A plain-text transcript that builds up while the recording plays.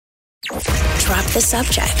Drop the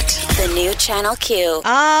Subject, the new Channel Q.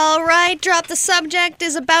 All right, Drop the Subject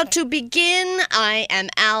is about to begin. I am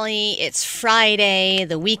Allie. It's Friday.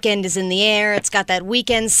 The weekend is in the air. It's got that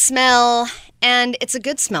weekend smell. And it's a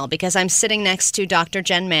good smell because I'm sitting next to Dr.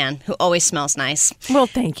 Jen Mann, who always smells nice. Well,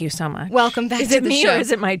 thank you so much. Welcome back to the show. Is it me or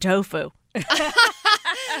is it my tofu?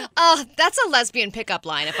 Oh, that's a lesbian pickup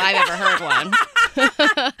line if I've ever heard one.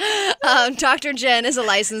 Dr. Jen is a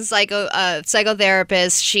licensed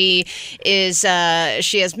psychotherapist. She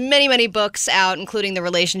has many books out, including The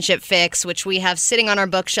Relationship Fix, which we have sitting on our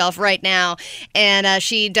bookshelf right now. And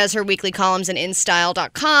she does her weekly columns in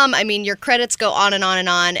InStyle.com. I mean, your credits go on and on and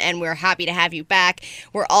on, and we're happy to have you back.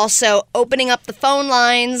 We're also opening up the phone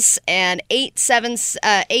lines, and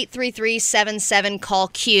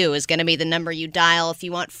 833-77-CALL-Q is going to be the number you dial if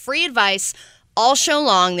you want free advice all show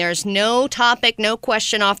long. There's no topic, no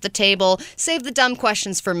question off the table. Save the dumb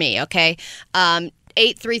questions for me, okay?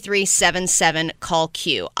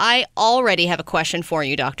 833-77-CALL-Q. I already have a question for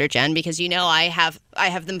you, Dr. Jen, because you know I have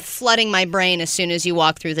them flooding my brain as soon as you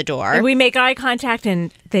walk through the door. And we make eye contact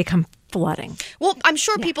and they come flooding. Well, I'm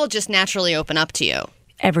sure people just naturally open up to you.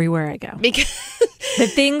 Everywhere I go. Because the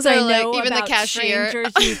things I know even about the cashier.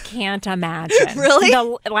 strangers you can't imagine. Really?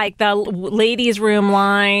 The ladies' room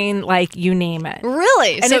line, like you name it.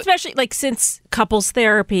 Really? And especially like since couples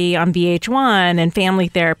therapy on VH1 and family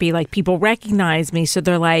therapy, like people recognize me. So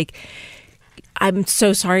they're like, I'm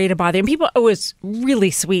so sorry to bother you. And people are always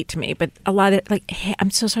really sweet to me. But a lot of like, hey,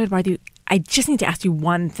 I'm so sorry to bother you. I just need to ask you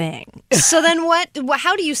one thing. So then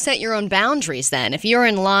how do you set your own boundaries then? If you're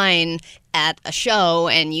in line at a show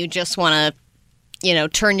and you just want to,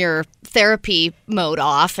 turn your therapy mode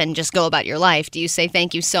off and just go about your life, do you say,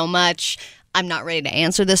 thank you so much, I'm not ready to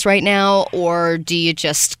answer this right now? Or do you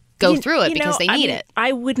just go through it because they need it?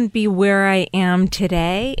 I wouldn't be where I am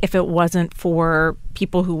today if it wasn't for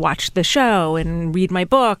people who watch the show and read my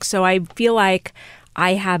book. So I feel like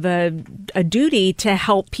I have a duty to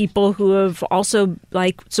help people who have also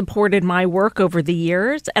like supported my work over the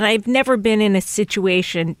years. And I've never been in a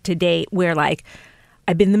situation to date where like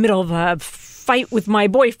I've been in the middle of a fight with my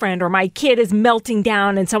boyfriend or my kid is melting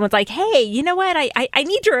down and someone's like, hey, you know what? I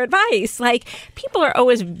need your advice. Like people are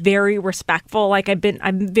always very respectful. Like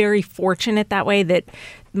I'm very fortunate that way that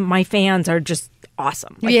my fans are just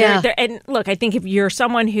awesome. Like and look, I think if you're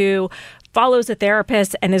someone who follows a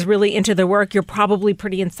therapist and is really into the work, you're probably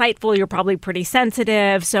pretty insightful. You're probably pretty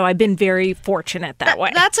sensitive. So I've been very fortunate that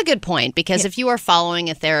way. That's a good point because if you are following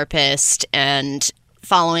a therapist and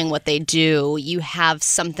following what they do, you have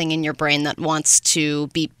something in your brain that wants to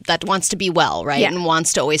be well, right? And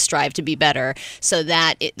wants to always strive to be better, so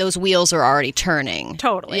that those wheels are already turning.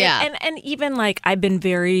 Totally. Yeah. And even like I've been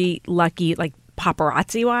very lucky, like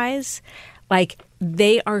paparazzi wise, like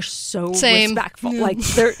they are so respectful. Like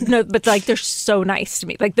they're they're so nice to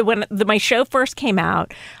me. Like when my show first came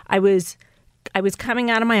out, I was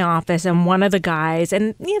coming out of my office and one of the guys,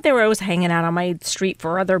 and they were always hanging out on my street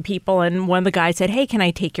for other people, and one of the guys said, hey, can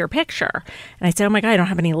I take your picture? And I said, oh my God, I don't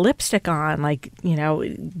have any lipstick on. Like,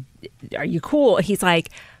 are you cool? He's like,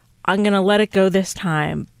 I'm going to let it go this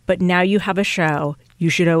time, but now you have a show.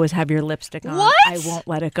 You should always have your lipstick on. What? I won't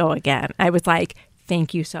let it go again. I was like,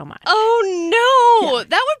 thank you so much. Oh, no. Yeah.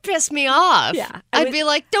 That would piss me off. Yeah. I'd be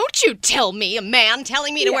like, don't you tell me, a man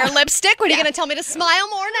telling me to wear lipstick. What, are you going to tell me to smile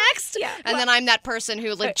more next? Yeah. And then I'm that person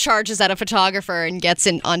who charges at a photographer and gets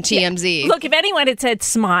in on TMZ. Yeah. Look, if anyone had said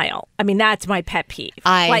smile, I mean, that's my pet peeve.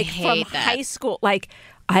 I hate from that. High school,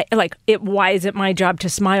 why is it my job to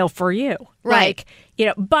smile for you? Right.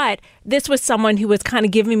 But this was someone who was kind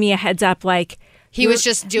of giving me a heads up, like. He was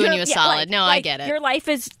just doing you a solid. No, I get it. Your life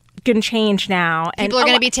is going to change now. People are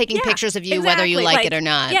going to be taking pictures of you whether you like it or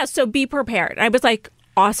not. Yeah, so be prepared. I was like,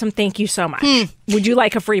 awesome, thank you so much. Would you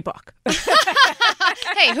like a free book?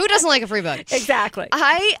 Hey, who doesn't like a free book? Exactly.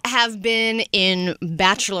 I have been in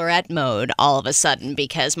bachelorette mode all of a sudden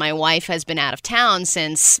because my wife has been out of town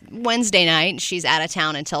since Wednesday night. She's out of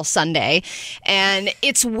town until Sunday. And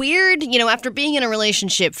it's weird, after being in a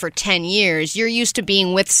relationship for 10 years, you're used to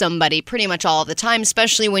being with somebody pretty much all of the time,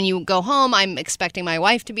 especially when you go home. I'm expecting my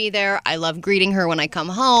wife to be there. I love greeting her when I come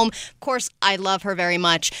home. Of course, I love her very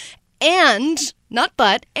much. And,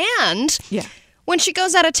 when she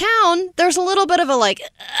goes out of town, there's a little bit of a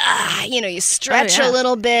you stretch a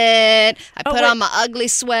little bit. I put on my ugly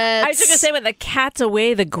sweats. I was just going to say, when the cat's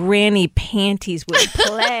away, the granny panties would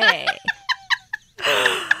play.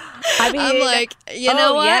 I mean, I'm like, you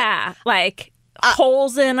know what? Yeah, like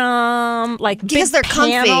holes in them, like because they're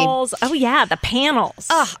panels. comfy. Oh yeah, the panels.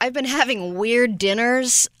 Oh, I've been having weird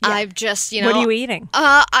dinners. Yeah. I've just, What are you eating?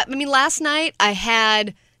 I mean, last night I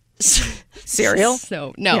had Cereal?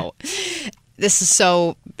 So, no. This is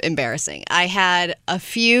so embarrassing. I had a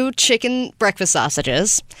few chicken breakfast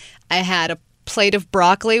sausages. I had a plate of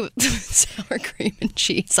broccoli with sour cream and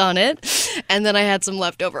cheese on it. And then I had some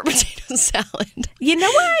leftover potato salad. You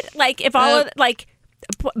know what? Like, if all of, like,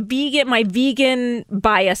 vegan, my vegan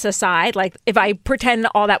bias aside, like, if I pretend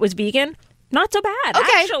all that was vegan, not so bad, Okay.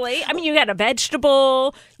 actually. I mean, you had a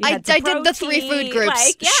vegetable. You I had some did the 3 food protein, groups.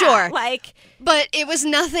 like, yeah, Sure. Like, But it was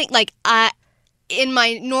nothing like in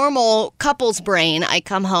my normal couple's brain, I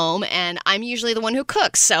come home and I'm usually the one who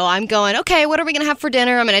cooks. So I'm going, okay, what are we going to have for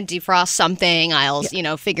dinner? I'm going to defrost something. I'll,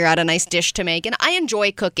 figure out a nice dish to make. And I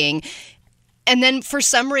enjoy cooking. And then for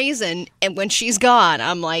some reason, and when she's gone,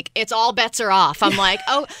 I'm like, it's all bets are off. I'm like,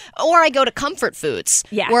 oh, or I go to comfort foods,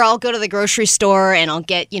 where I'll go to the grocery store and I'll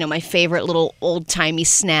get, my favorite little old timey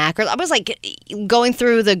snack. Or I was like going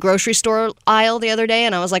through the grocery store aisle the other day,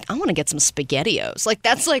 and I was like, I want to get some SpaghettiOs. Like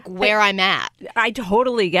that's like where I'm at. I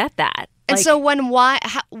totally get that. And so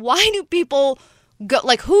why do people go?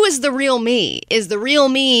 Like, who is the real me? Is the real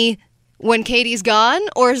me when Katie's gone,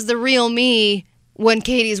 or is the real me when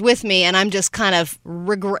Katie's with me and I'm just kind of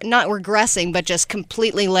not regressing, but just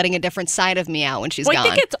completely letting a different side of me out when she's gone? I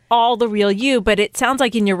think it's all the real you, but it sounds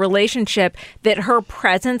like in your relationship that her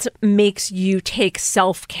presence makes you take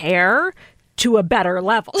self-care to a better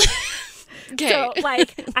level. Okay. So,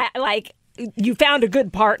 you found a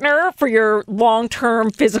good partner for your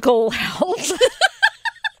long-term physical health.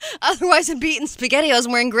 Otherwise, I'm beating SpaghettiOs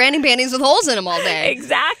and wearing granny panties with holes in them all day.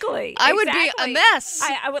 Exactly. I would be a mess.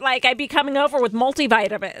 I'd be coming over with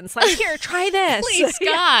multivitamins. Like, here, try this. Please,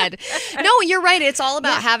 God. No, you're right. It's all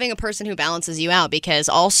about having a person who balances you out, because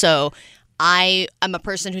also I am a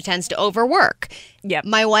person who tends to overwork. Yep.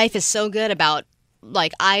 My wife is so good about,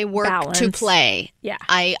 like, I work Balance. to play. Yeah.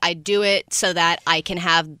 I do it so that I can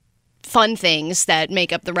have fun things that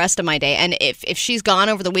make up the rest of my day. And if she's gone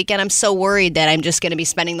over the weekend, I'm so worried that I'm just going to be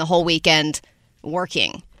spending the whole weekend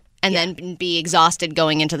working and then be exhausted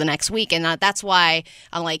going into the next week. And that's why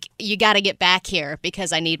I'm like, you got to get back here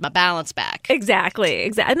because I need my balance back.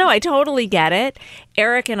 Exactly. No, I totally get it.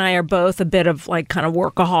 Eric and I are both a bit of like kind of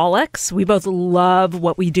workaholics. We both love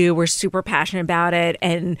what we do. We're super passionate about it.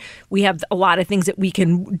 And we have a lot of things that we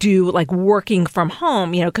can do, like working from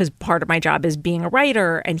home, because part of my job is being a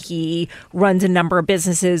writer, and he runs a number of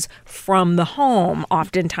businesses from the home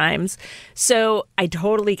oftentimes. So I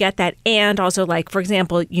totally get that. And also, like, for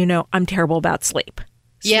example, I'm terrible about sleep.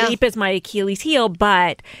 Yeah. Sleep is my Achilles heel,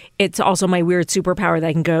 but it's also my weird superpower that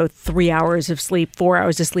I can go 3 hours of sleep, 4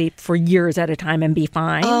 hours of sleep for years at a time and be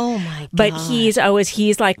fine. Oh my God. But he's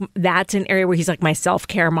like, that's an area where he's like my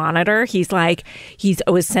self-care monitor. He's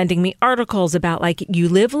always sending me articles about like, you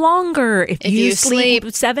live longer if you sleep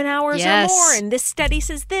 7 hours or more. And this study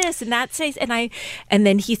says this and that says, and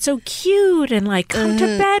then he's so cute and like, come to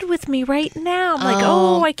bed with me right now. I'm like,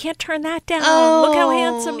 oh, I can't turn that down. Look how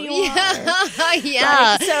handsome you are. Yeah.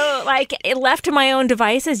 So, like, left to my own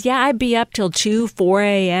devices, I'd be up till 2, 4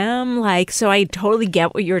 a.m. Like, so I totally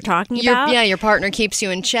get what you're talking about. Yeah, your partner keeps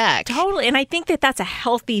you in check. Totally. And I think that that's a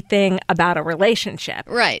healthy thing about a relationship.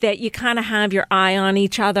 Right. That you kind of have your eye on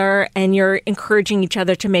each other and you're encouraging each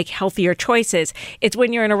other to make healthier choices. It's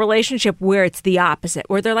when you're in a relationship where it's the opposite,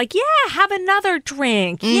 where they're like, have another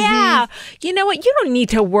drink. Mm-hmm. Yeah. You know what? You don't need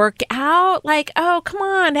to work out. Like, oh, come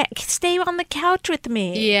on. Stay on the couch with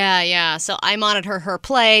me. Yeah. So I monitor her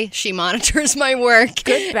play. She monitors my work.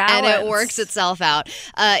 Good balance. And it works itself out.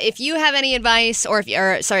 If you have any advice, or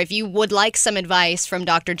if you would like some advice from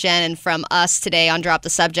Dr. Jen and from us today on Drop the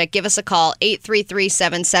Subject, give us a call,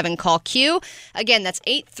 833-77-CALL-Q. Again, that's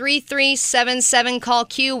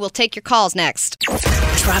 833-77-CALL-Q. We'll take your calls next.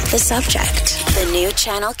 Drop the Subject, the new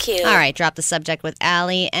Channel Q. All right, Drop the Subject with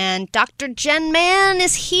Allie, and Dr. Jen Mann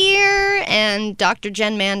is here, and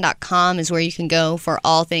drjenmann.com is where you can go for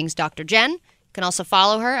all things Dr. Jen. You can also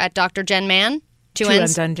follow her at Dr. Jen Mann. Two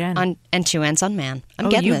ends on Jen. And 2 ends on man. I'm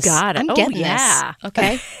getting this. You got it. I'm getting this.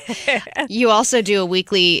 Okay. You also do a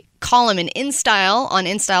weekly column in InStyle on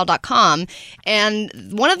InStyle.com. And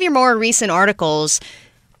one of your more recent articles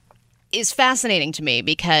is fascinating to me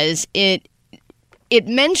because it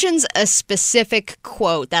mentions a specific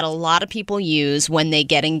quote that a lot of people use when they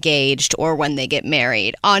get engaged or when they get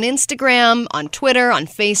married. On Instagram, on Twitter, on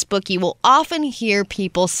Facebook, you will often hear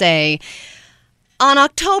people say, on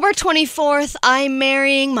October 24th, I'm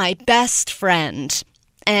marrying my best friend.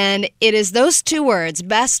 And it is those 2 words,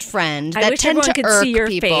 best friend, that tend to irk people. I wish everyone could see your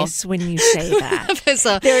face when you say that.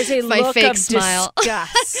 There's a my look fake of smile.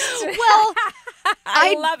 Disgust. Well,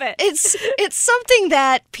 I love it. It's something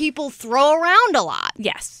that people throw around a lot.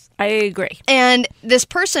 Yes. I agree. And this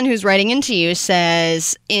person who's writing into you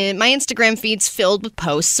says, my Instagram feed's filled with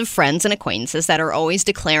posts of friends and acquaintances that are always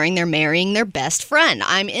declaring they're marrying their best friend.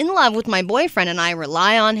 I'm in love with my boyfriend and I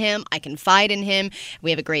rely on him. I confide in him.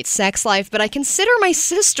 We have a great sex life, but I consider my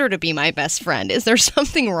sister to be my best friend. Is there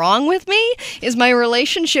something wrong with me? Is my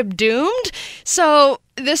relationship doomed? So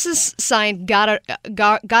this is signed got a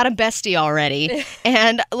bestie already.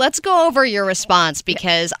 And let's go over your response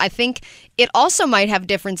because I think it also might have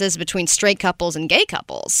differences between straight couples and gay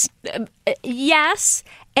couples. Yes,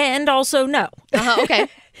 and also no. Okay.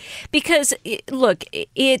 Because, look,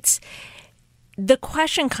 the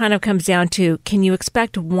question kind of comes down to, can you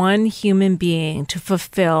expect one human being to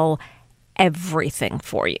fulfill everything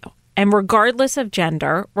for you? And regardless of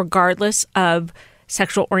gender, regardless of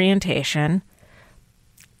sexual orientation,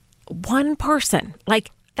 one person,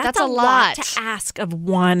 that's a lot to ask of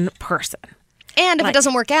one person. And if it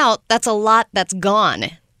doesn't work out, that's a lot that's gone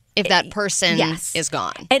if that person is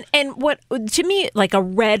gone. And what, to me, like a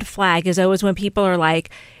red flag is always when people are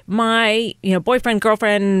like, my boyfriend,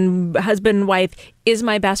 girlfriend, husband, wife is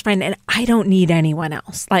my best friend and I don't need anyone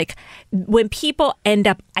else. Like when people end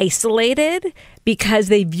up isolated because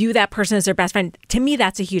they view that person as their best friend, to me,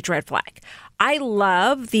 that's a huge red flag. I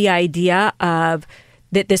love the idea of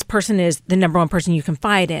that this person is the number one person you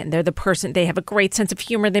confide in. They're the person, they have a great sense of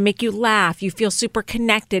humor. They make you laugh. You feel super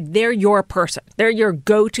connected. They're your person. They're your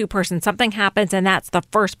go-to person. Something happens and that's the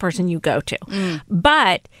first person you go to.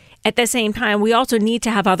 But at the same time, we also need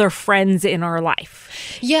to have other friends in our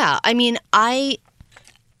life. Yeah. I mean, I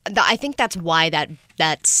think that's why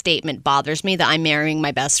that statement bothers me, that I'm marrying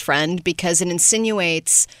my best friend, because it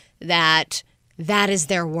insinuates that is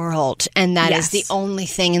their world, and that is the only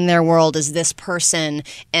thing in their world is this person,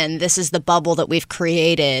 and this is the bubble that we've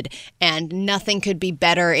created, and nothing could be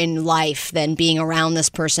better in life than being around this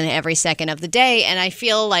person every second of the day. And I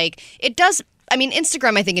feel like it does. I mean,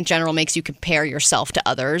 Instagram, I think in general, makes you compare yourself to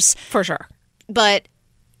others. For sure. But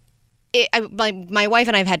my wife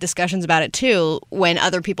and I have had discussions about it too, when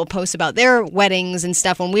other people post about their weddings and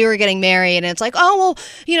stuff when we were getting married, and it's like, oh,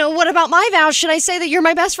 well, what about my vows? Should I say that you're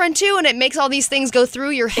my best friend too? And it makes all these things go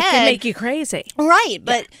through your head. It can make you crazy. Right.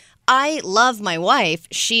 But I love my wife.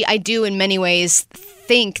 I do in many ways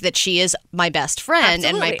think that she is my best friend. Absolutely.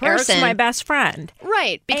 And my person. Eric's my best friend.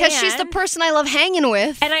 Right. Because she's the person I love hanging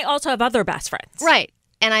with. And I also have other best friends. Right.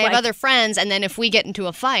 And I have other friends, and then if we get into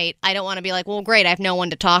a fight, I don't want to be like, well, great, I have no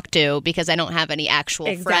one to talk to because I don't have any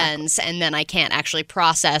actual friends, and then I can't actually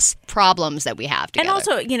process problems that we have together. And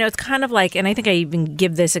also, it's kind of like, and I think I even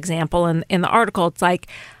give this example in the article, it's like,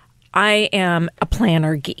 I am a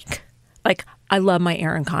planner geek. Like, I love my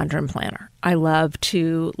Erin Condren planner. I love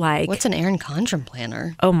to, What's an Erin Condren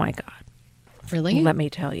planner? Oh, my God. Really? Let me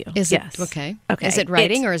tell you. Is it? Okay. Is it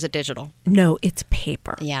writing or is it digital? No, it's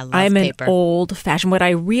paper. Yeah, I love I'm paper. An old-fashioned. What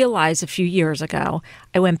I realized a few years ago,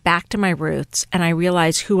 I went back to my roots and I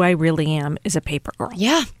realized who I really am is a paper girl.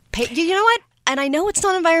 Yeah. You know what? And I know it's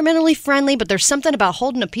not environmentally friendly, but there's something about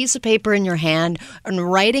holding a piece of paper in your hand and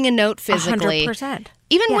writing a note physically. 100%.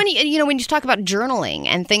 Even when you talk about journaling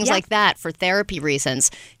and things like that for therapy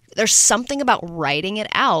reasons, there's something about writing it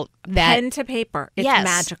out that pen to paper. It's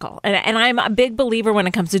magical. And I'm a big believer when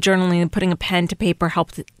it comes to journaling and putting a pen to paper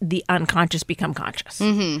helps the unconscious become conscious.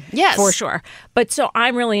 Mm-hmm. Yes. For sure. But so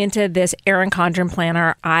I'm really into this Erin Condren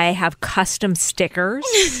planner. I have custom stickers.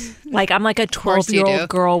 I'm like a 12-year-old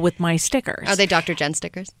girl with my stickers. Are they Dr. Jen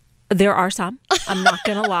stickers? There are some. I'm not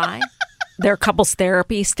going to lie. There are couples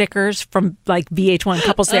therapy stickers from VH1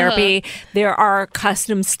 Couples Therapy. There are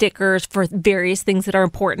custom stickers for various things that are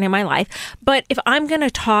important in my life. But if I'm going to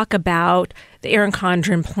talk about the Erin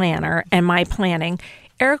Condren planner and my planning,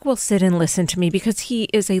 Eric will sit and listen to me because he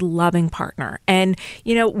is a loving partner. And,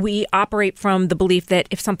 we operate from the belief that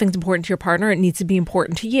if something's important to your partner, it needs to be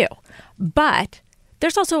important to you. But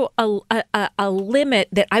there's also a limit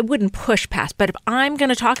that I wouldn't push past. But if I'm going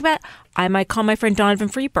to talk about it, I might call my friend Donovan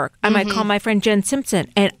Freeberg. I might call my friend Jen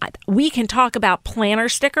Simpson. And we can talk about planner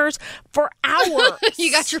stickers for hours.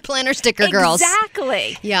 You got your planner sticker, girls.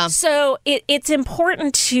 Exactly. Yeah. So it's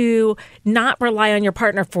important to not rely on your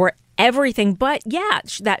partner for everything. But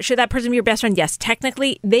should that person be your best friend? Yes.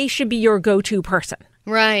 Technically, they should be your go-to person.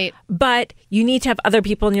 Right. But you need to have other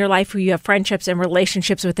people in your life who you have friendships and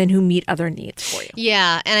relationships with and who meet other needs for you.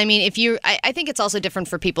 Yeah. And I mean, I think it's also different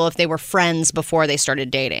for people if they were friends before they started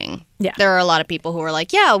dating. Yeah. There are a lot of people who are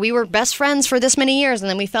like, yeah, we were best friends for this many years and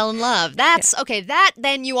then we fell in love. That's okay.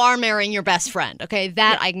 Then you are marrying your best friend. Okay.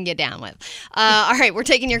 That I can get down with. All right. We're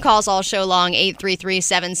taking your calls all show long.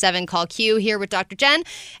 833-77 call Q here with Dr. Jen.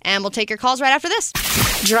 And we'll take your calls right after this.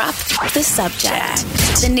 Drop the subject.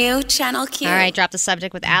 The new Channel Q. All right, drop the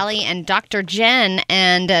subject with Allie and Dr. Jen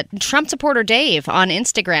and Trump supporter Dave on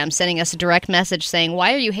Instagram sending us a direct message saying,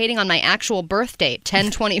 "Why are you hating on my actual birth date,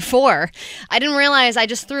 10/24? I didn't realize I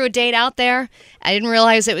just threw a date out there. I didn't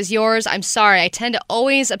realize it was yours. I'm sorry. I tend to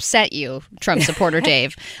always upset you," Trump supporter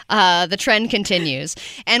Dave. The trend continues.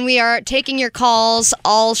 And we are taking your calls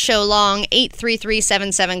all show long,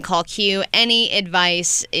 833-77-CALL-Q. Any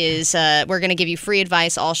advice is, we're going to give you free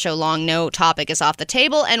advice all show long. No topic is off the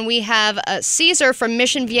table. And we have Caesar from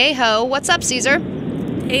Mission Viejo. What's up, Caesar?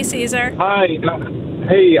 Hey, Caesar. Hi.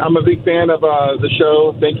 Hey, I'm a big fan of the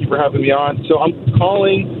show. Thank you for having me on. So I'm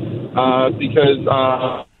calling because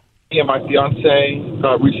me and my fiance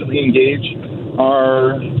recently engaged.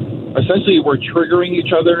 We're triggering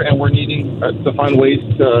each other, and we're needing to find ways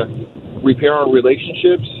to repair our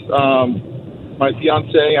relationships. My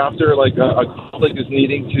fiance, after a conflict, is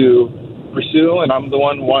needing to pursue, and I'm the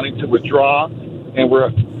one wanting to withdraw, and we're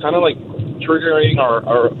kind of triggering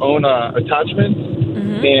our own attachments.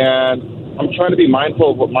 Mm-hmm. And I'm trying to be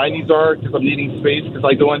mindful of what my needs are because I'm needing space because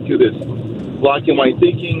I go into this black and white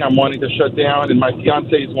thinking. I'm wanting to shut down, and my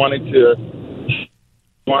fiance is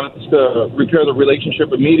wants to repair the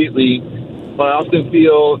relationship immediately, but I often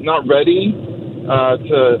feel not ready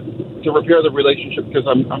to repair the relationship because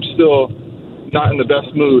I'm still not in the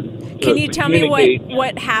best mood. Can you tell me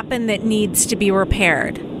what happened that needs to be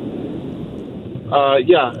repaired?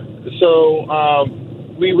 Yeah. So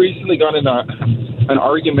we recently got in an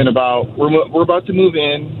argument about we're about to move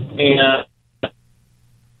in, and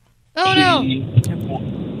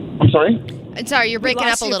I'm sorry. Sorry, you're breaking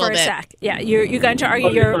up a little bit. Sec. Yeah, you're going to argue.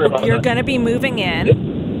 You're going to be moving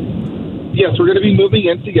in. Yes, we're going to be moving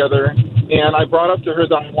in together, and I brought up to her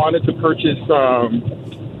that I wanted to purchase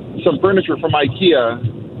some furniture from IKEA,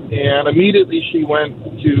 and immediately she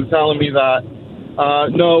went to telling me that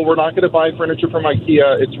no, we're not going to buy furniture from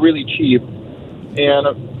IKEA. It's really cheap, and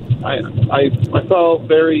I felt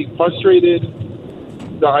very frustrated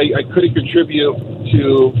that I couldn't contribute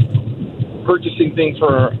to purchasing things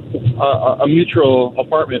for a mutual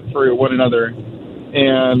apartment for one another.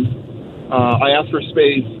 And I asked for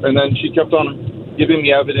space, and then she kept on giving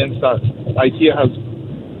me evidence that IKEA has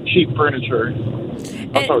cheap furniture.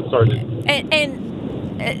 That's how it started.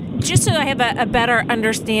 And just so I have a better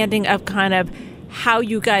understanding of kind of how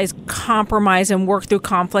you guys compromise and work through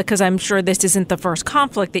conflict, because I'm sure this isn't the first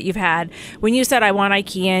conflict that you've had. When you said, "I want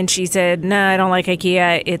IKEA," and she said, "No, I don't like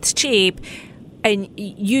IKEA, it's cheap," and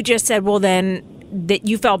you just said, well, then that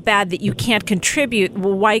you felt bad that you can't contribute.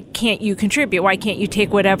 Well, why can't you contribute? Why can't you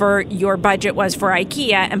take whatever your budget was for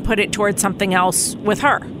IKEA and put it towards something else with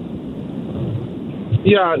her?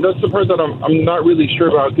 Yeah, that's the part that I'm not really sure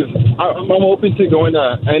about, because I'm open to going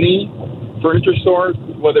to any furniture store,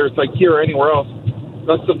 whether it's IKEA or anywhere else.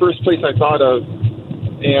 That's the first place I thought of.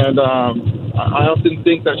 And I often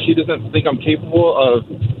think that she doesn't think I'm capable of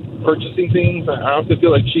purchasing things. I often feel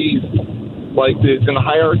like she's in the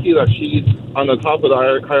hierarchy, that she's on the top of the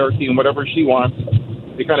hierarchy, and whatever she wants,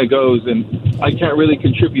 it kind of goes. And I can't really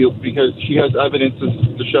contribute because she has evidence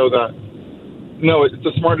to show that, no, it's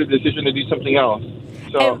a smarter decision to do something else.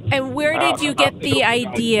 So, and where did you get the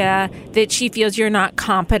idea that she feels you're not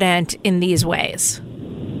competent in these ways?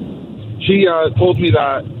 She told me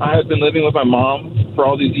that I had been living with my mom for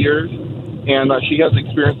all these years, and that she has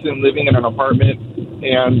experience in living in an apartment,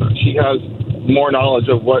 and she has more knowledge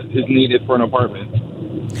of what is needed for an apartment.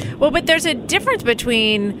 Well, but there's a difference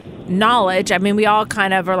between knowledge. I mean, we all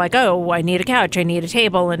kind of are like, oh, I need a couch, I need a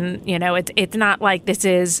table, and it's not like this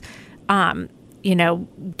is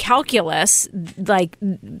calculus. Like,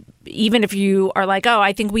 even if you are like, oh,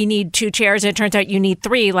 I think we need 2 chairs, and it turns out you need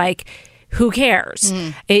 3, like, who cares?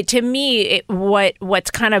 To me, what's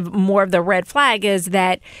kind of more of the red flag is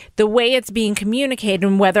that the way it's being communicated,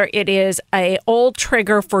 and whether it is a old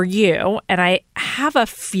trigger for you, and I have a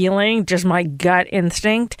feeling, just my gut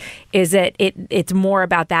instinct, is that it's more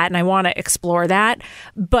about that, and I want to explore that,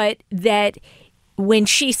 but that when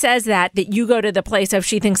she says that you go to the place of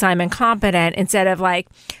she thinks I'm incompetent instead of like,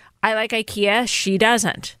 I like IKEA, she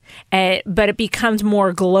doesn't. But it becomes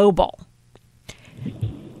more global.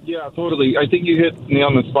 Yeah, totally. I think you hit me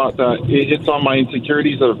on the spot that it hits on my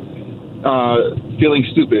insecurities of feeling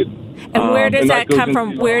stupid. And where does that come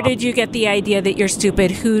from? Where did you get the idea that you're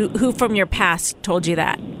stupid? Who from your past told you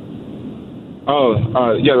that?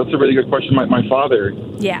 Oh, yeah, that's a really good question. My father.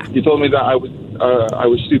 Yeah. He told me that I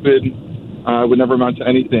was stupid. I would never amount to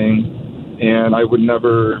anything, and I would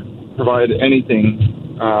never provide anything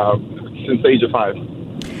since the age of 5.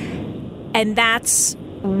 And that's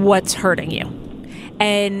what's hurting you.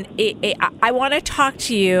 And I want to talk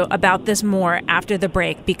to you about this more after the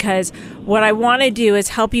break, because what I want to do is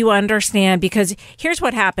help you understand, because here's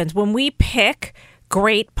what happens. When we pick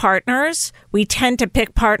great partners, we tend to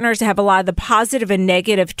pick partners that have a lot of the positive and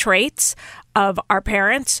negative traits of our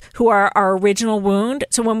parents who are our original wound.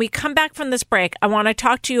 So when we come back from this break, I want to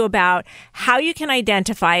talk to you about how you can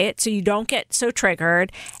identify it so you don't get so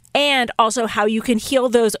triggered, and also how you can heal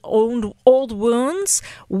those old wounds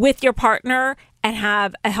with your partner and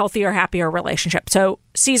have a healthier, happier relationship. So,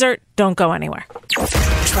 Caesar, don't go anywhere.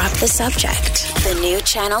 Drop the Subject, the new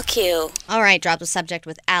Channel Q. All right, Drop the Subject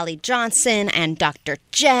with Allie Johnson and Dr.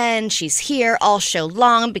 Jen. She's here all show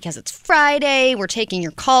long because it's Friday. We're taking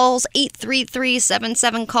your calls,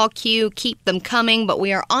 833-77-CALL-Q. Keep them coming, but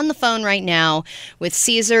we are on the phone right now with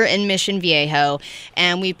Caesar in Mission Viejo,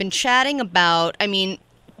 and we've been chatting about,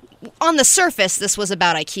 on the surface, this was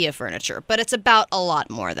about IKEA furniture, but it's about a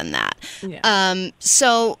lot more than that. Yeah.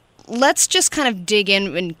 So let's just kind of dig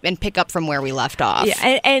in and pick up from where we left off.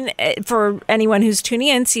 Yeah, and for anyone who's tuning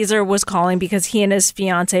in, Caesar was calling because he and his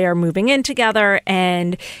fiance are moving in together,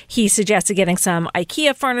 and he suggested getting some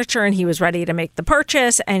IKEA furniture, and he was ready to make the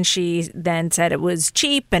purchase, and she then said it was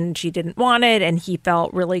cheap and she didn't want it, and he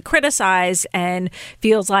felt really criticized and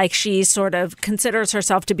feels like she sort of considers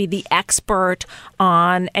herself to be the expert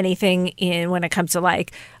on anything when it comes to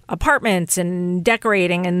like apartments and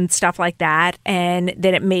decorating and stuff like that, and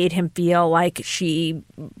that it made him feel like she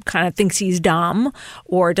kind of thinks he's dumb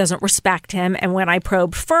or doesn't respect him. And when I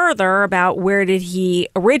probed further about where did he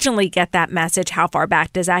originally get that message, how far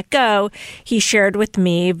back does that go, he shared with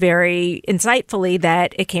me very insightfully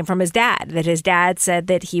that it came from his dad, that his dad said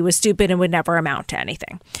that he was stupid and would never amount to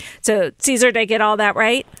anything. So, Caesar, did I get all that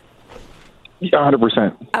right? Yeah,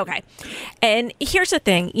 100%. Okay. And here's the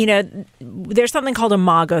thing, there's something called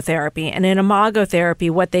imago therapy. And in imago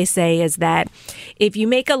therapy, what they say is that if you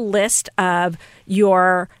make a list of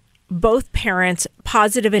your both parents'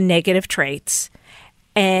 positive and negative traits,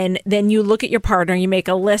 and then you look at your partner, you make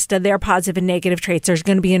a list of their positive and negative traits, there's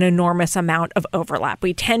going to be an enormous amount of overlap.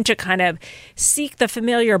 We tend to kind of seek the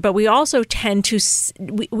familiar, but we also tend to,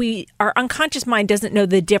 our unconscious mind doesn't know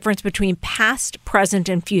the difference between past, present,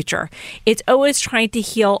 and future. It's always trying to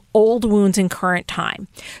heal old wounds in current time.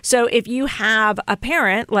 So if you have a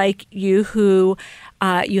parent like you who,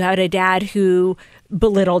 you had a dad who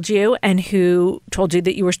belittled you and who told you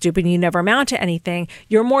that you were stupid and you never amount to anything,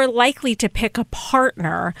 you're more likely to pick a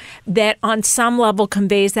partner that on some level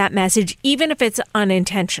conveys that message, even if it's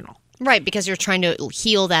unintentional. Right, because you're trying to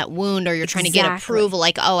heal that wound, or you're trying to get approval,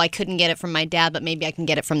 like, oh, I couldn't get it from my dad, but maybe I can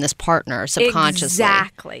get it from this partner subconsciously.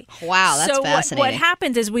 Exactly. Wow, that's fascinating. What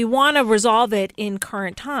happens is we want to resolve it in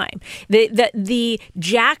current time. The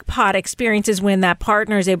jackpot experience is when that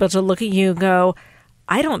partner is able to look at you and go,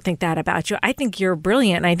 I don't think that about you. I think you're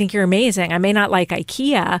brilliant. I think you're amazing. I may not like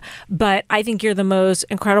IKEA, but I think you're the most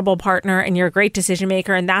incredible partner and you're a great decision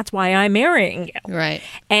maker, and that's why I'm marrying you. Right.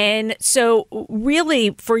 And so really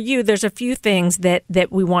for you, there's a few things that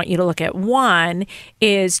we want you to look at. One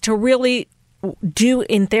is to really do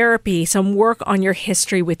in therapy some work on your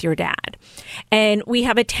history with your dad. And we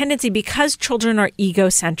have a tendency, because children are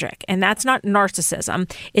egocentric, and that's not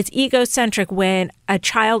narcissism, it's egocentric when a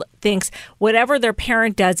child thinks whatever their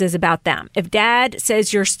parent does is about them. If dad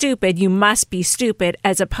says you're stupid, you must be stupid,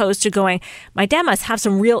 as opposed to going, my dad must have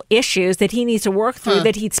some real issues that he needs to work through,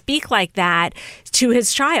 that he'd speak like that to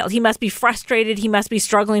his child. He must be frustrated. He must be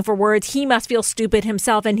struggling for words. He must feel stupid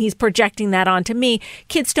himself, and he's projecting that onto me.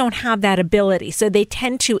 Kids don't have that ability, so they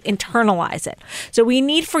tend to internalize it. So we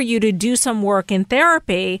need for you to do some work in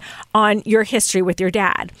therapy on your history with your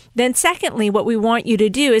dad. Then secondly, what we want you to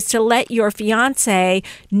do is to let your fiance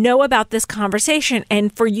know about this conversation,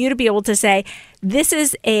 and for you to be able to say, this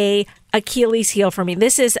is a Achilles heel for me.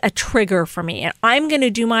 This is a trigger for me. And I'm going to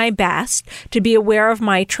do my best to be aware of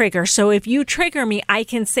my trigger. So if you trigger me, I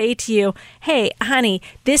can say to you, hey, honey,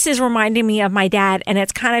 this is reminding me of my dad and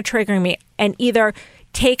it's kind of triggering me. And either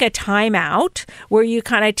take a time out where you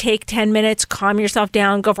kind of take 10 minutes, calm yourself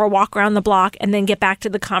down, go for a walk around the block, and then get back to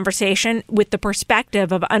the conversation with the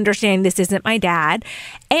perspective of understanding this isn't my dad.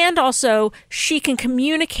 And also, she can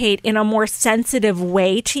communicate in a more sensitive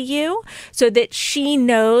way to you so that she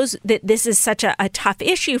knows that this is such a tough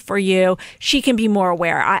issue for you. She can be more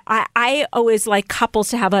aware. I always like couples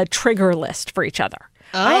to have a trigger list for each other.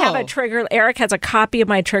 I have a Oh. trigger. Eric has a copy of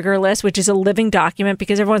my trigger list, which is a living document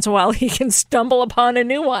because every once in a while he can stumble upon a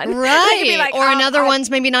new one. He can Right. be like, or "Oh, another one's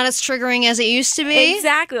maybe not as triggering as it used to be.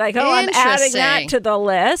 Exactly. Like, oh, I'm adding that Interesting. to the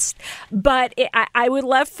list. But I would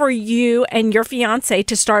love for you and your fiance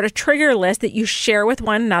to start a trigger list that you share with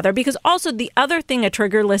one another. Because also the other thing a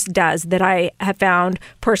trigger list does that I have found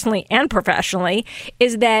personally and professionally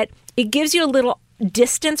is that it gives you a little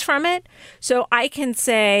distance from it. So I can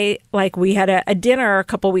say, like, we had a dinner a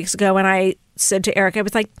couple weeks ago and I said to Eric, I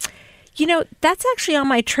was like, that's actually on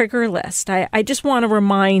my trigger list. I just want to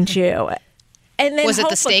remind you. And then Was it the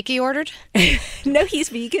hopefully- steak he ordered? No, he's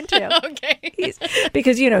vegan too. Okay.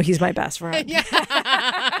 Because he's my best friend.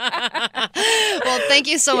 Well, thank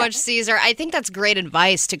you so much, Caesar. I think that's great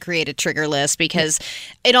advice to create a trigger list because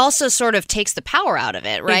it also sort of takes the power out of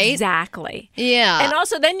it, right? Exactly. Yeah. And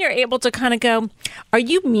also then you're able to kind of go, are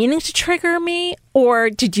you meaning to trigger me or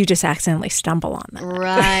did you just accidentally stumble on them?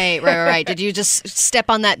 Right. Did you just step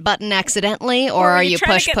on that button accidentally, or are are you you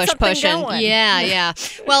trying to get something pushing? going? Yeah.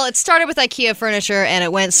 Well, it started with IKEA furniture, and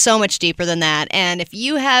it went so much deeper than that. And if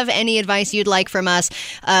you have any advice you'd like from us,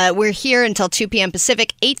 we're here until 2 p.m.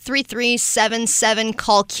 Pacific.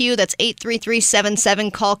 833-77-CALL-Q. That's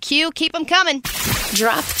 833-77-CALL-Q. Keep them coming.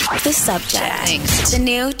 Drop the subject. Thanks. The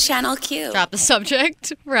new Channel Q. Drop the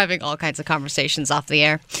subject. We're having all kinds of conversations off the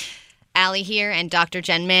air. Allie here, and Dr.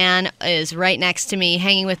 Jen Mann is right next to me,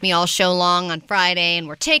 hanging with me all show long on Friday, and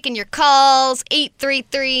we're taking your calls.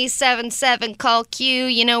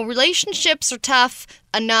 833-77-CALL-Q. Relationships are tough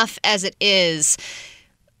enough as it is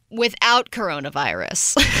without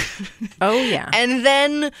coronavirus. Oh, yeah. And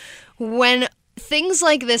then when things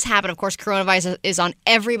like this happen, of course, coronavirus is on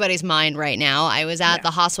everybody's mind right now. I was at the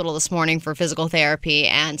hospital this morning for physical therapy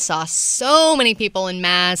and saw so many people in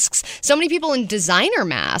masks, so many people in designer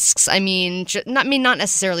masks. I mean, not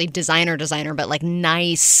necessarily designer, but like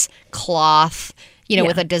nice cloth,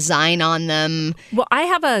 with a design on them. Well, I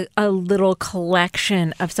have a little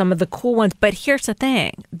collection of some of the cool ones, but here's the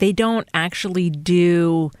thing. They don't actually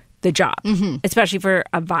do the job, especially for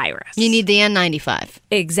a virus. You need the N95.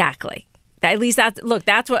 Exactly. At least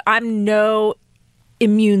that's what I'm no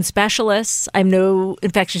immune specialist. I'm no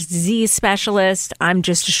infectious disease specialist. I'm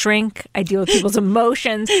just a shrink. I deal with people's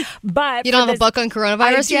emotions. But You don't have a book on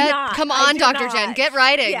coronavirus do yet? not. Come I on, do Dr. not. Jen, get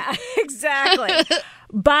writing. Yeah, exactly.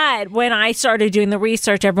 But when I started doing the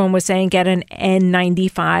research, everyone was saying get an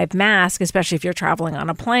N95 mask, especially if you're traveling on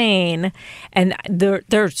a plane, and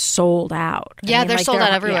they're sold out. I Yeah, mean, they're like, sold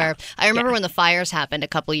out everywhere. yeah. I remember when the fires happened a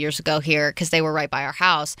couple of years ago here because they were right by our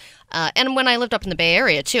house. And when I lived up in the Bay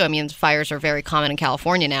Area, too. I mean, fires are very common in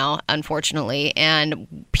California now, unfortunately.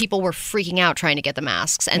 And people were freaking out trying to get the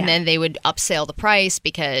masks. And then they would upsell the price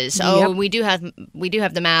because, we do have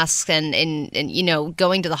the masks. And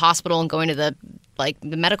going to the hospital and going to the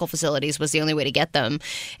medical facilities was the only way to get them.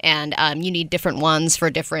 And you need different ones for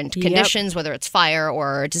different conditions, whether it's fire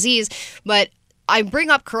or disease. But I bring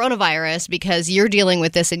up coronavirus because you're dealing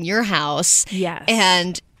with this in your house. Yes.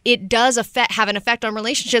 And it does have an effect on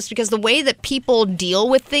relationships because the way that people deal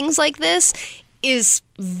with things like this is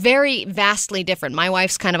very vastly different. My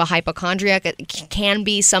wife's kind of a hypochondriac. It can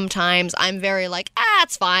be sometimes. I'm very like,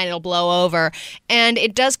 it's fine. It'll blow over. And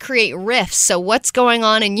it does create rifts. So what's going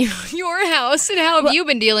on in your house and how have you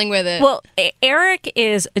been dealing with it? Well, Eric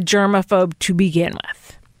is a germaphobe to begin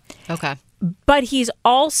with. Okay. But he's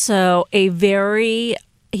also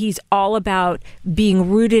he's all about being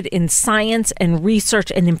rooted in science and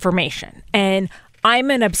research and information. And I'm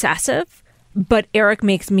an obsessive, but Eric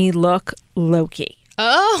makes me look low-key.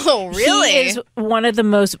 Oh, really? He is one of the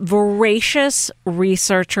most voracious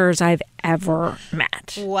researchers I've ever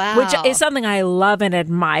met. Wow. Which is something I love and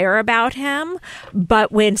admire about him.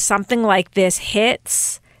 But when something like this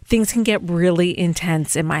hits, things can get really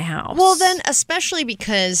intense in my house. Well, then, especially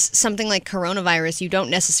because something like coronavirus, you don't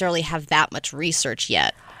necessarily have that much research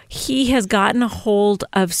yet. He has gotten a hold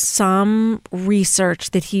of some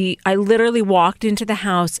research that I literally walked into the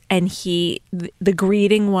house and the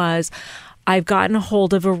greeting was, I've gotten a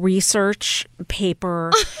hold of a research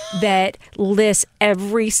paper that lists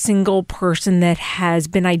every single person that has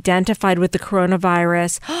been identified with the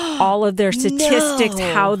coronavirus, all of their statistics,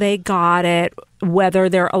 how they got it, whether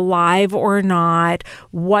they're alive or not,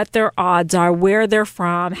 what their odds are, where they're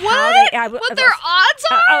from, What their odds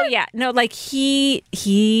are? Oh yeah, no, like he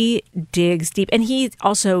digs deep, and he's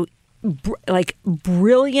also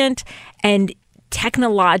brilliant and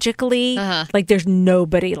technologically, like there's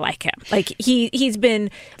nobody like him. Like he's been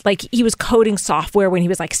he was coding software when he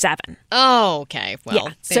was like 7. Oh, okay. Well,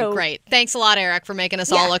 Yeah, so- great. Thanks a lot, Eric, for making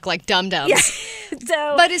us all look like dum-dums. Yeah.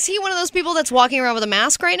 So, But is he one of those people that's walking around with a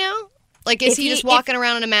mask right now? Like, is he just walking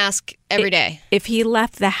around in a mask every day? If he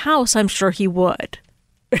left the house, I'm sure he would.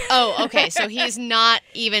 Oh, okay. So he's not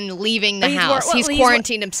even leaving the house. He's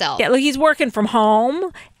quarantined himself. Yeah, he's working from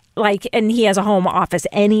home. And he has a home office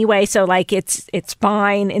anyway, so it's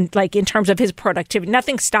fine in terms of his productivity.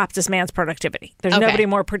 Nothing stops this man's productivity. There's nobody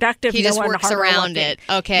more productive. He just works around it.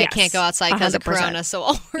 Okay, yes. I can't go outside because of Corona, so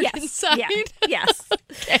I'll work inside. Yes.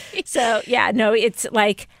 Okay. So it's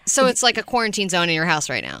like so it's like a quarantine zone in your house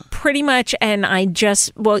right now. Pretty much, and I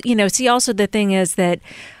just see. Also, the thing is that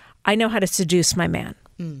I know how to seduce my man.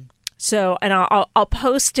 So, and I'll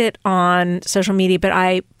post it on social media, but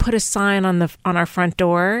I put a sign on our front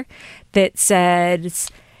door that says,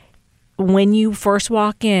 "When you first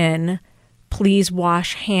walk in, please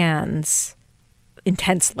wash hands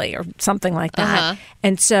intensely," or something like that.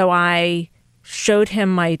 And so I showed him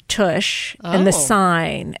my tush and the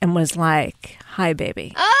sign and was like, "Hi,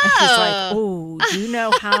 baby." And he's like, "Oh, you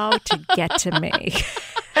know how to get to me."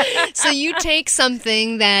 So you take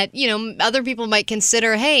something that, other people might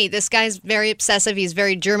consider, hey, this guy's very obsessive, he's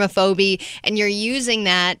very germaphobe, and you're using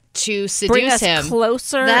that to seduce Bring us him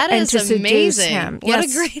closer that and is to amazing. Seduce him. What a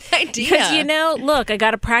great idea. Because, look, I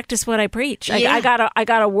got to practice what I preach. I got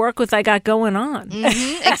to work with what I got going on.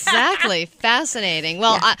 Mm-hmm, exactly. Fascinating.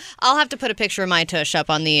 Well, I'll have to put a picture of my tush up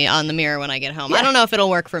on the mirror when I get home. I don't know if it'll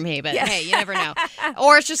work for me, but hey, you never know.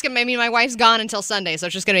 Or it's just going to, my wife's gone until Sunday, so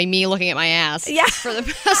it's just going to be me looking at my ass for the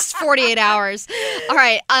past 48 hours. All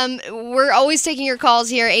right. We're always taking your calls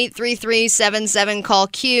here,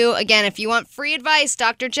 833-77-CALL-Q. Again, if you want free advice,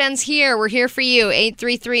 Dr. Jen's here. We're here for you,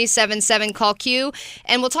 833-77-CALL-Q.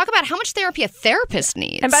 And we'll talk about how much therapy a therapist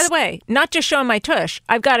needs. And by the way, not just showing my tush.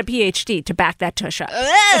 I've got a PhD to back that tush up.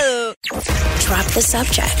 Oh. Drop the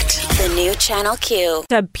subject. The new Channel Q.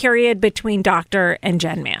 The period between Dr. and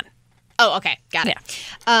Jen Man. Oh, okay. Got it.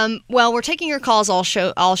 Well, we're taking your calls all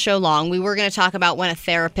show long. We were going to talk about when a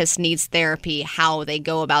therapist needs therapy, how they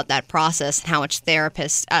go about that process, and how much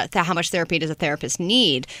therapy does a therapist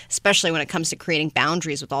need, especially when it comes to creating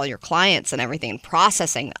boundaries with all your clients and everything and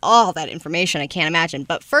processing all that information. I can't imagine.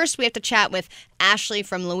 But first, we have to chat with Ashley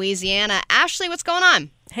from Louisiana. Ashley, what's going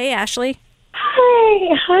on? Hey, Ashley.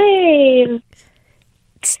 Hi.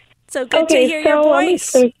 So good to hear your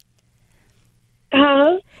voice.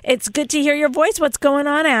 Huh? It's good to hear your voice. What's going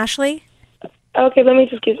on, Ashley? Okay, let me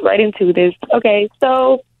just get right into this. Okay,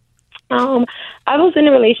 so I was in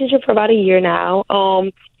a relationship for about a year now,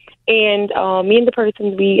 and me and the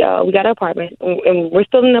person, we got an apartment, and we're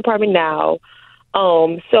still in the apartment now.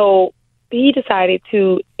 So he decided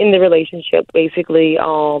to end the relationship, basically.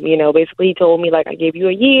 Basically he told me, like, I gave you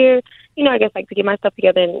a year, I guess, like, to get my stuff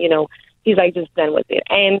together, and, he's, like, just done with it.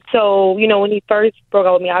 And so, when he first broke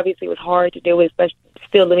up with me, obviously it was hard to deal with, especially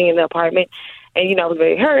still living in the apartment. And, I was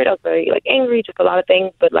very hurt. I was very, like, angry, just a lot of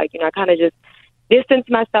things. But, like, I kind of just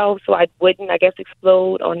distanced myself so I wouldn't, I guess,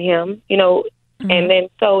 explode on him, Mm-hmm. And then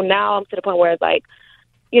so now I'm to the point where it's like,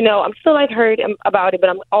 I'm still, like, hurt about it, but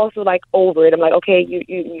I'm also, like, over it. I'm like, okay,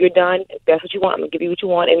 you're done. If that's what you want, I'm going to give you what you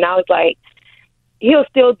want. And now it's like he'll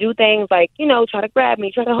still do things like, try to grab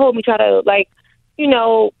me, try to hold me, try to, like,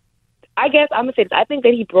 I guess I'm going to say this. I think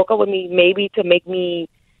that he broke up with me maybe to make me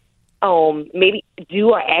maybe do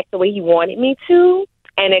or act the way he wanted me to.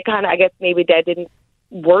 And it kind of, I guess maybe that didn't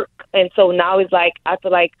work. And so now it's like, I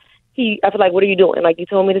feel like, what are you doing? Like, you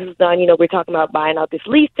told me this is done. We're talking about buying out this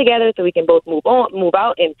lease together so we can both move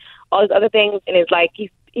out and all these other things. And it's like,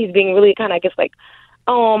 he's being really kind of, I guess, like,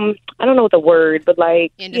 I don't know what the word, but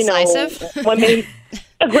like, indecisive? One minute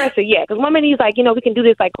aggressive, yeah. Because one minute he's like, we can do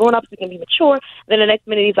this like grown ups, we can be mature. Then the next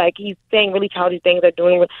minute he's saying really childish things, or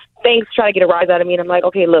doing things to try to get a rise out of me. And I'm like,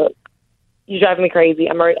 okay, look, you're driving me crazy.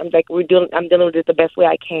 I'm like, I'm dealing with this the best way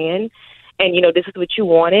I can. And, this is what you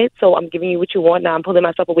wanted, so I'm giving you what you want. Now I'm pulling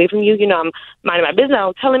myself away from you. I'm minding my business. I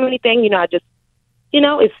don't tell him anything. I just,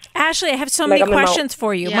 it's... Ashley, I have so many questions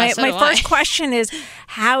for you. Yeah, my first question is,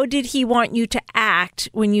 how did he want you to act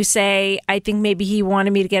when you say, I think maybe he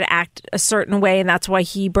wanted me to act a certain way, and that's why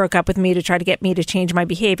he broke up with me, to try to get me to change my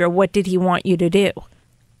behavior? What did he want you to do?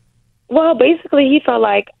 Well, basically, he felt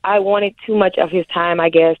like I wanted too much of his time, I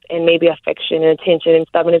guess, and maybe affection and attention and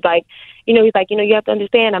stuff. And it's like, he's like, you have to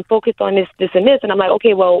understand, I'm focused on this, and this. And I'm like,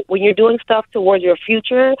 okay, well, when you're doing stuff towards your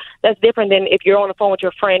future, that's different than if you're on the phone with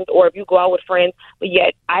your friend, or if you go out with friends, but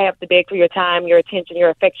yet I have to beg for your time, your attention, your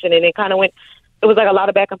affection. And it kind of went, it was like a lot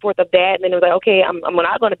of back and forth of that. And then it was like, okay, I'm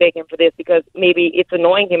not going to beg him for this because maybe it's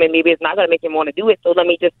annoying him and maybe it's not going to make him want to do it. So let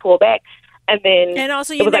me just pull back. And then, and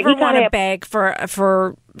also, you never want to beg for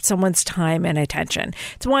someone's time and attention.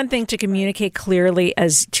 It's one thing to communicate clearly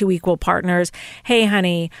as two equal partners. Hey,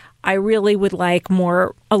 honey, I really would like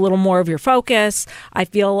a little more of your focus. I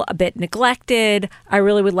feel a bit neglected. I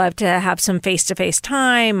really would love to have some face-to-face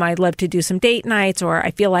time. I'd love to do some date nights, or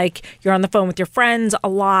I feel like you're on the phone with your friends a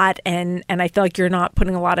lot and I feel like you're not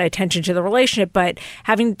putting a lot of attention to the relationship. But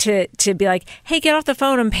having to be like, hey, get off the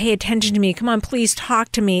phone and pay attention to me. Come on, please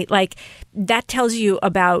talk to me. Like, that tells you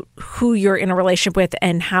about who you're in a relationship with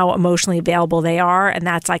and how emotionally available they are. And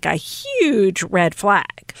that's like a huge red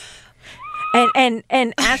flag. And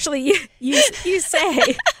Ashley, you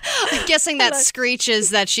say, I'm guessing that screeches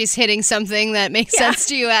that she's hitting something that makes sense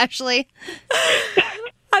to you, Ashley.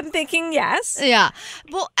 I'm thinking yes. Yeah.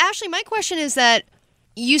 Well, Ashley, my question is that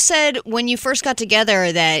you said when you first got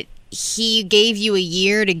together that he gave you a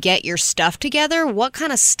year to get your stuff together. What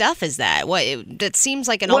kind of stuff is that? That seems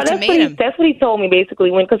like an ultimatum. That's what he told me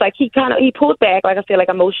basically because like he pulled back, like I said, like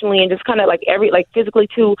emotionally and just kind of like physically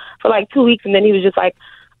too for like 2 weeks, and then he was just like,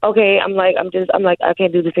 okay, I'm like, I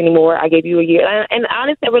can't do this anymore. I gave you a year. And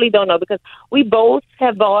honestly, I really don't know because we both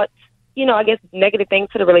have bought, I guess negative things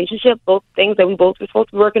to the relationship, both things that we both were supposed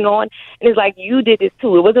to be working on. And it's like, you did this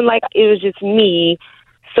too. It wasn't like it was just me.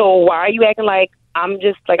 So why are you acting like I'm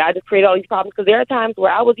just like, I just created all these problems? Because there are times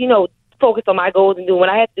where I was, focused on my goals and doing what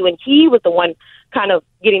I had to do. And he was the one kind of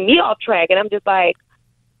getting me off track. And I'm just like,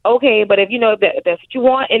 okay, but if that's what you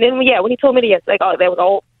want. And then, when he told me that, yes, like, oh, that was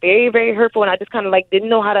all very, very hurtful. And I just kind of like didn't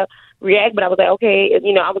know how to react. But I was like, okay,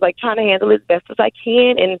 I was like trying to handle it as best as I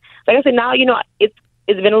can. And like I said, now, it's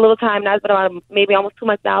been a little time now. It's been about maybe almost 2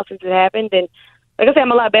 months now since it happened. And like I said,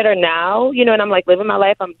 I'm a lot better now, and I'm like living my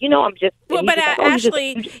life. I'm just. Well, but just like,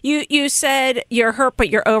 Ashley, you said you're hurt, but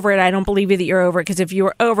you're over it. I don't believe you that you're over it because if you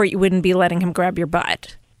were over it, you wouldn't be letting him grab your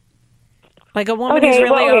butt. Like a woman who's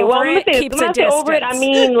really over it keeps a distance. Over it, I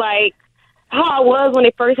mean, like how I was when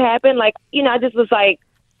it first happened. Like, I just was like,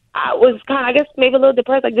 I was kind of, I guess, maybe a little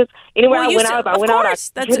depressed. Like, just anywhere I went out, I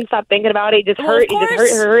couldn't stop thinking about it. It just hurt. It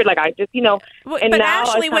just hurt. Like, I just, and now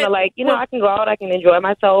Ashley, it's kind of like, I can go out, I can enjoy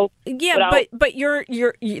myself. Yeah, but you're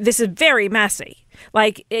this is very messy.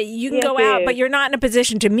 Like, you can go out, but you're not in a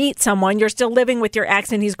position to meet someone. You're still living with your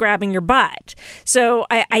ex and he's grabbing your butt. So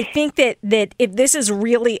I think that if this is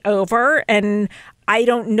really over, and I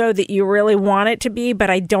don't know that you really want it to be, but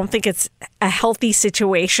I don't think it's a healthy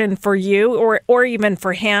situation for you or even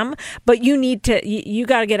for him. But you need to, you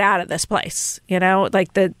got to get out of this place.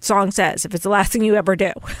 Like the song says, if it's the last thing you ever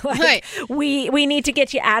do. Right. We need to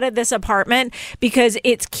get you out of this apartment because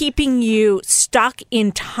it's keeping you stuck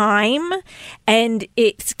in time and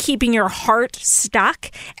it's keeping your heart stuck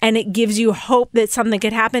and it gives you hope that something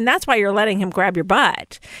could happen. That's why you're letting him grab your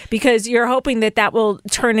butt, because you're hoping that will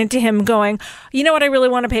turn into him going, you know what I really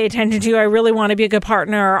want to pay attention to? I really want to be a good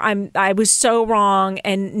partner. I was so wrong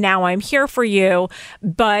and now I'm here for you.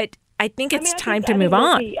 But I think it's time to move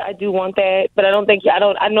on. I do want that, but I don't think I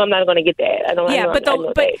know I'm not going to get that.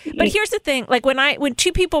 But here's the thing: like when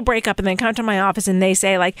two people break up and they come to my office and they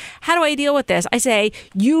say like, "How do I deal with this?" I say,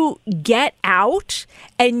 "You get out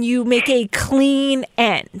and you make a clean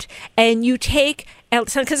end, and you take."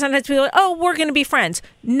 Because sometimes people are like, "Oh, we're going to be friends."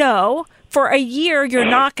 No. For a year, you're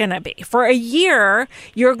not going to be. For a year,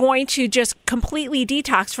 you're going to just completely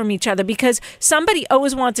detox from each other because somebody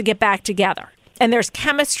always wants to get back together. And there's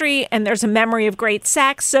chemistry and there's a memory of great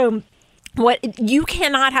sex. So you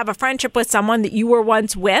cannot have a friendship with someone that you were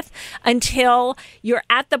once with until you're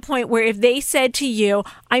at the point where if they said to you,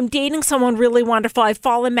 I'm dating someone really wonderful, I've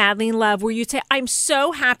fallen madly in love, where you say, I'm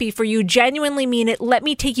so happy for you, genuinely mean it, let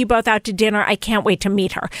me take you both out to dinner, I can't wait to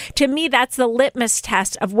meet her. To me, that's the litmus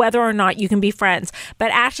test of whether or not you can be friends.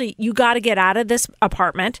 But actually, you got to get out of this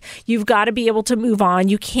apartment. You've got to be able to move on.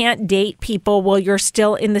 You can't date people while you're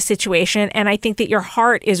still in the situation. And I think that your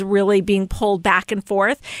heart is really being pulled back and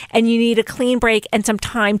forth, and you need a clean break and some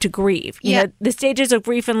time to grieve. You know, the stages of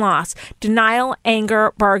grief and loss: denial,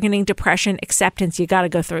 anger, bargaining, depression, acceptance. You got to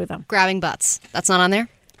go through them. Grabbing butts. That's not on there?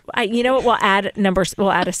 You know what? We'll add numbers.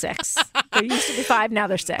 We'll add a 6. There used to be 5. Now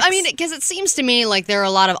there's 6. I mean, because it seems to me like there are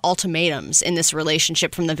a lot of ultimatums in this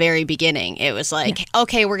relationship from the very beginning. It was like,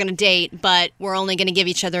 okay, we're going to date, but we're only going to give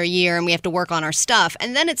each other a year and we have to work on our stuff.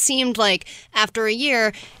 And then it seemed like after a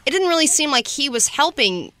year, it didn't really seem like he was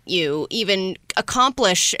helping you even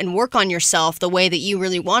accomplish and work on yourself the way that you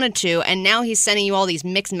really wanted to, and now he's sending you all these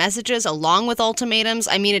mixed messages along with ultimatums.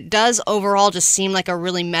 I mean, it does overall just seem like a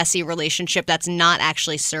really messy relationship that's not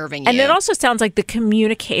actually serving you. And it also sounds like the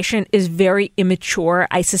communication is very immature,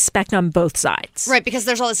 I suspect, on both sides. Right, because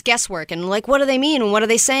there's all this guesswork and like, what do they mean and what are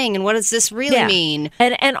they saying and what does this really mean?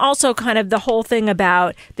 And also kind of the whole thing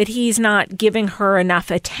about that he's not giving her enough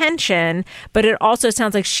attention, but it also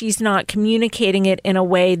sounds like she's not communicating it in a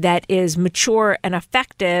way that is mature and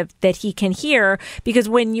effective that he can hear, because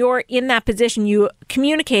when you're in that position, you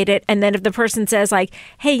communicate it, and then if the person says like,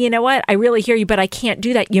 hey, you know what, I really hear you, but I can't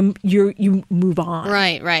do that, you move on.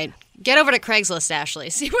 Right. Get over to Craigslist, Ashley.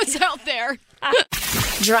 See what's out there.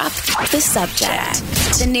 Drop the subject.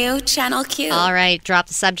 The new Channel Q. All right, Drop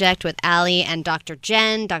the Subject with Allie and Dr.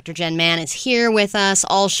 Jen. Dr. Jen Mann is here with us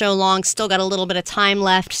all show long. Still got a little bit of time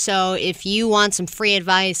left, so if you want some free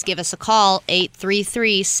advice, give us a call,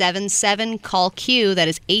 833-77-CALL-Q. That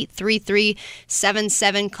is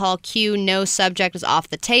 833-77-CALL-Q. No subject is off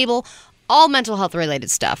the table. All mental health related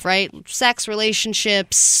stuff, right? Sex,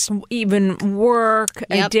 relationships. Even work,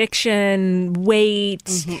 addiction,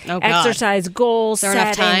 weight, exercise goals,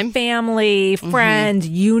 setting, family, friends,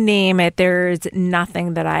 you name it. There's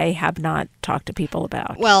nothing that I have not talked to people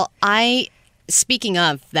about. Well, speaking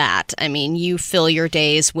of that, I mean, you fill your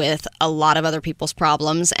days with a lot of other people's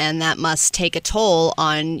problems, and that must take a toll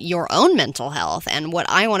on your own mental health. And what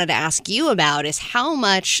I wanted to ask you about is how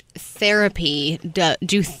much therapy do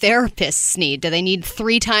therapists need? Do they need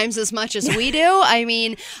 3 times as much as we do? I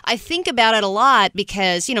mean, I think about it a lot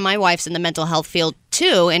because, you know, my wife's in the mental health field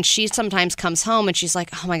too, and she sometimes comes home and she's like,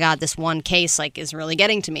 oh my God, this one case like is really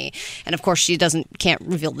getting to me. And of course she can't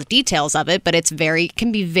reveal the details of it, but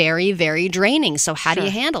can be very, very draining. So how do you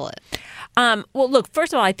handle it? Well, look,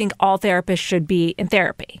 first of all, I think all therapists should be in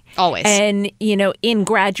therapy. Always. And, you know, in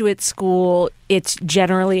graduate school, it's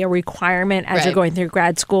generally a requirement as you're going through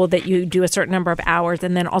grad school that you do a certain number of hours.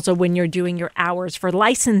 And then also when you're doing your hours for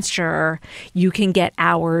licensure, you can get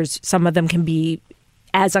hours. Some of them can be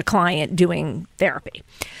as a client doing therapy.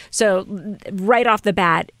 So right off the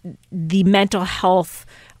bat, the mental health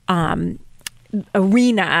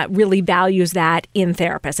arena really values that in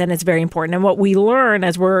therapists, and it's very important. And what we learn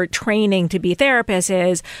as we're training to be therapists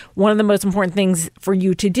is one of the most important things for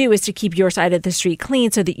you to do is to keep your side of the street clean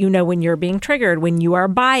so that you know when you're being triggered, when you are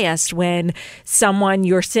biased, when someone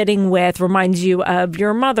you're sitting with reminds you of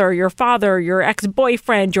your mother, your father, your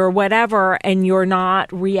ex-boyfriend, or whatever, and you're not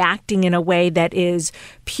reacting in a way that is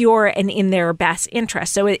pure and in their best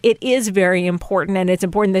interest. So it is very important, and it's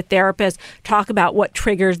important that therapists talk about what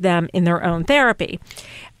triggers them in their own therapy.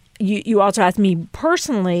 You also asked me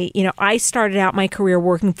personally, you know, I started out my career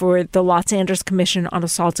working for the Los Angeles Commission on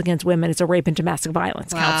Assaults Against Women as a rape and domestic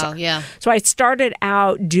violence counselor. Yeah. So I started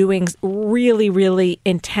out doing really, really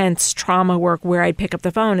intense trauma work where I'd pick up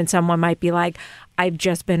the phone and someone might be like, I've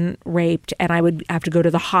just been raped, and I would have to go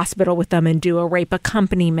to the hospital with them and do a rape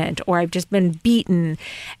accompaniment, or I've just been beaten.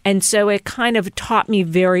 And so it kind of taught me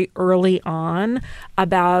very early on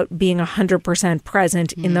about being 100%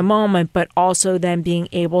 present in the moment, but also then being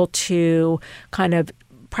able to kind of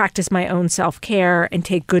practice my own self-care and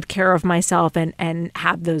take good care of myself and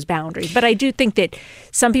have those boundaries. But I do think that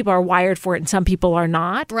some people are wired for it and some people are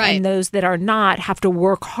not. Right. And those that are not have to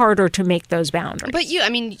work harder to make those boundaries. But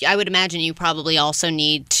I would imagine you probably also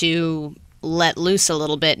need to let loose a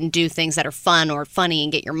little bit and do things that are fun or funny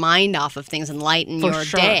and get your mind off of things and lighten your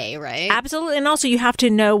day, right? Absolutely. And also you have to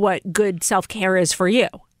know what good self-care is for you.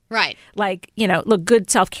 Right. Like, you know, look,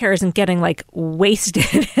 good self-care isn't getting like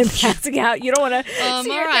wasted and passing out. You don't want to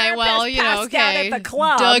see your therapist passed out at the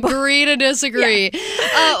club. Agree to disagree.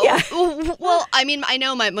 Well, I mean, I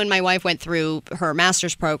know when my wife went through her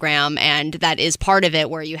master's program, and that is part of it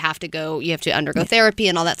where you have to undergo therapy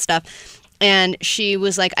and all that stuff. And she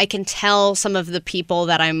was like, I can tell some of the people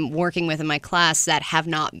that I'm working with in my class that have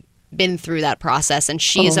not been through that process, and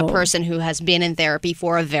she's a person who has been in therapy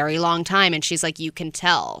for a very long time, and she's like, you can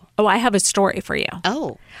tell. Oh, I have a story for you.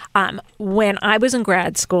 When I was in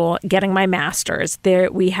grad school getting my master's,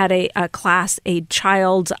 we had a class, a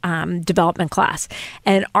child development class,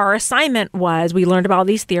 and our assignment was, we learned about all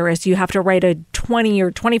these theorists. You have to write a 20 or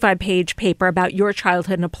 25 page paper about your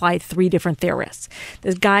childhood and apply 3 different theorists.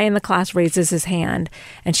 This guy in the class raises his hand,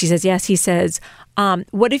 and she says, yes. He says,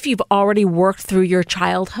 what if you've already worked through your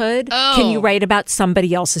childhood? Can you write about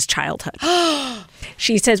somebody else's childhood?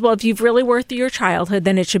 She says, well, if you've really worked through your childhood,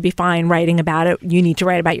 then it should be fine writing about it. You need to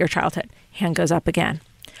write about your childhood. Hand goes up again.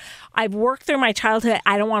 I've worked through my childhood.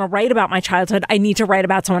 I don't want to write about my childhood. I need to write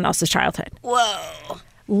about someone else's childhood. Whoa.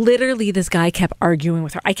 Literally, this guy kept arguing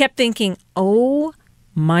with her. I kept thinking, oh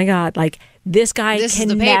my God, like this guy This is can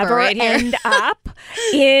the paper never right here. end up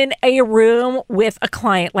in a room with a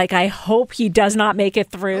client. Like, I hope he does not make it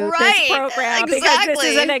through Right, this program because this is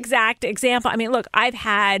exactly. an exact example. I mean, look, I've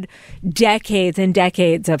had decades and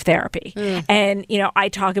decades of therapy, and I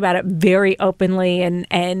talk about it very openly.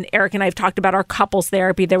 And Eric and I have talked about our couples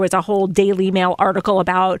therapy. There was a whole Daily Mail article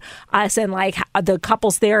about us and like the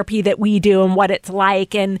couples therapy that we do and what it's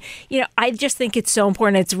like. And I just think it's so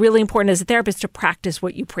important. It's really important as a therapist to practice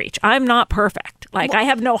what you preach. I'm not perfect. Like, I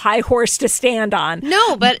have no high horse to stand on.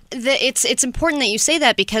 No, but it's important that you say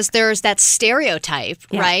that because there's that stereotype,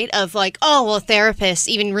 right, of like, oh, well, therapists,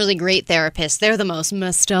 even really great therapists, they're the most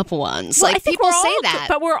messed up ones. Well, like, I think people we're say all, that.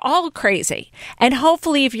 but we're all crazy. And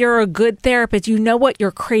hopefully, if you're a good therapist, you know what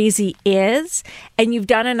your crazy is, and you've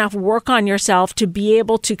done enough work on yourself to be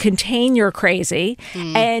able to contain your crazy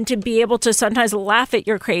and to be able to sometimes laugh at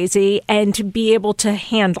your crazy and to be able to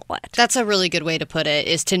handle it. That's a really good way to put it,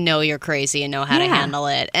 is to know you're crazy and know how to handle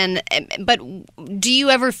it. But do you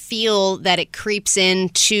ever feel that it creeps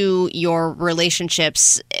into your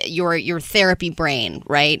relationships, your therapy brain,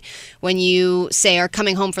 right? When you say are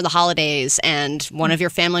coming home for the holidays and one of your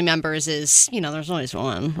family members is, there's always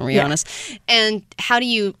one, are we honest? And how do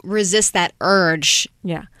you resist that urge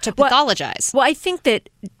to pathologize? Well, I think that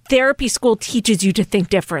therapy school teaches you to think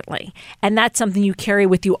differently, and that's something you carry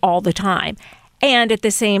with you all the time. And at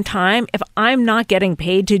the same time, if I'm not getting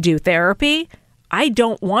paid to do therapy, I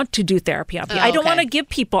don't want to do therapy. I don't want to give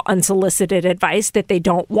people unsolicited advice that they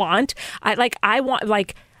don't want.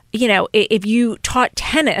 If you taught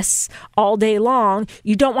tennis all day long,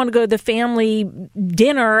 you don't want to go to the family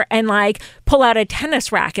dinner and like pull out a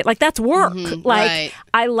tennis racket. Like, that's work. Right.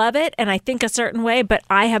 I love it and I think a certain way, but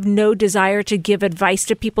I have no desire to give advice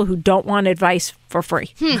to people who don't want advice for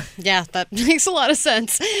free. Yeah, that makes a lot of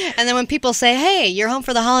sense. And then when people say, hey, you're home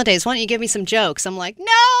for the holidays, why don't you give me some jokes? I'm like,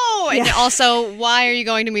 no! And also, why are you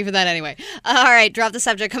going to me for that anyway? All right, Drop the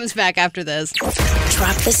Subject comes back after this.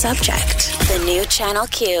 Drop the Subject. The new Channel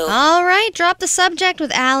Q. All right, Drop the Subject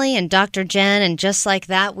with Allie and Dr. Jen. And just like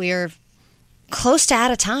that, we're close to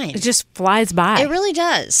out of time. It just flies by. It really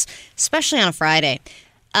does, especially on a Friday.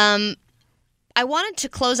 I wanted to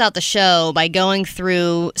close out the show by going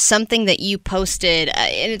through something that you posted,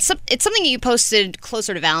 and it's something you posted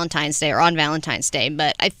closer to Valentine's Day or on Valentine's Day,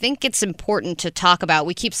 but I think it's important to talk about.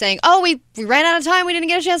 We keep saying, oh, we ran out of time, we didn't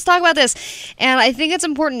get a chance to talk about this, and I think it's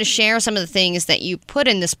important to share some of the things that you put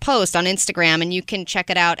in this post on Instagram, and you can check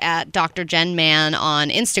it out at Dr. Jen Man on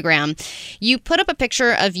Instagram. You put up a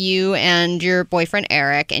picture of you and your boyfriend,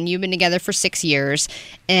 Eric, and you've been together for 6 years,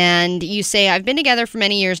 and you say, I've been together for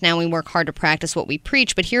many years now, we work hard to practice what we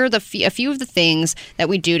preach, but here are a few of the things that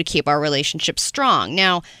we do to keep our relationship strong.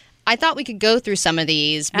 Now, I thought we could go through some of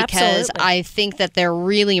these because Absolutely. I think that they're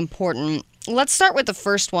really important. Let's start with the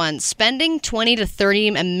first one, spending 20 to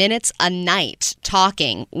 30 minutes a night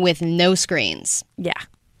talking with no screens. Yeah.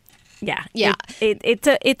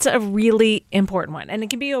 It's a really important one, and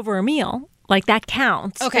it can be over a meal. Like, that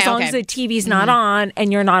counts. Okay, as long as the TV's not on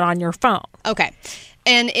and you're not on your phone. Okay.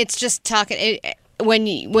 And it's just talking. When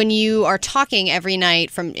you are talking every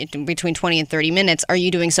night from between 20 and 30 minutes, are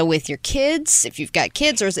you doing so with your kids, if you've got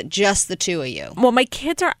kids, or is it just the two of you? Well, my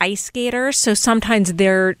kids are ice skaters, so sometimes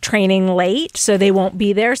they're training late, so they won't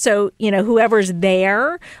be there. So, whoever's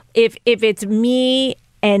there, if it's me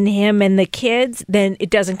and him and the kids, then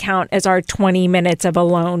it doesn't count as our 20 minutes of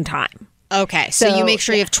alone time. Okay, so you make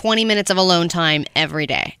sure you have 20 minutes of alone time every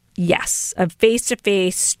day. Yes, a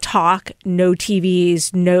face-to-face talk, no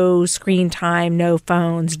TVs, no screen time, no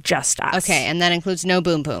phones, just us. Okay, and that includes no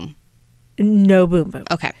boom boom. No boom boom.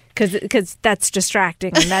 Okay. Because that's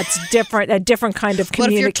distracting and that's a different kind of communication.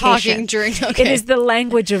 What if you're talking during? Okay. It is the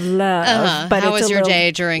language of love. But how it's was a your little,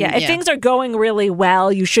 day during? Yeah, if things are going really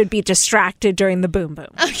well, you should be distracted during the boom boom.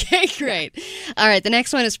 Okay, great. All right, the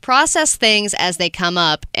next one is process things as they come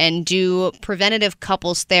up and do preventative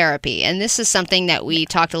couples therapy. And this is something that we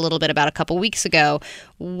talked a little bit about a couple weeks ago.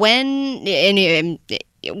 When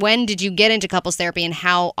did you get into couples therapy, and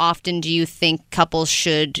how often do you think couples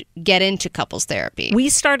should get into couples therapy? We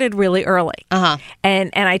started really early.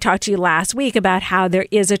 And I talked to you last week about how there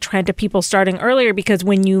is a trend of people starting earlier, because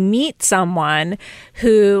when you meet someone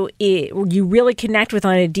who you really connect with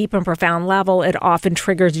on a deep and profound level, it often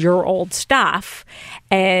triggers your old stuff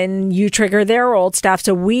and you trigger their old stuff.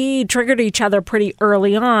 So we triggered each other pretty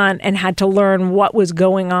early on and had to learn what was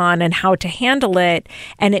going on and how to handle it.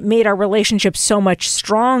 And it made our relationship so much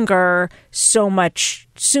stronger, so much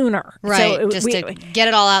sooner. Right, So to get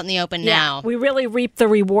it all out in the open now. We really reap the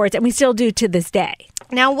rewards, and we still do to this day.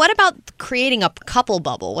 Now, what about creating a couple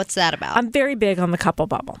bubble? What's that about? I'm very big on the couple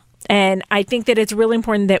bubble. And I think that it's really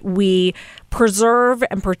important that we preserve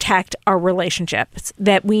and protect our relationships,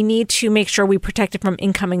 that we need to make sure we protect it from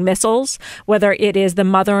incoming missiles, whether it is the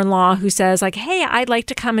mother-in-law who says like, hey, I'd like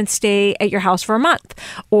to come and stay at your house for a month,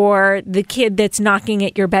 or the kid that's knocking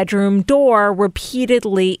at your bedroom door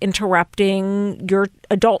repeatedly interrupting your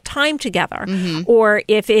adult time together, or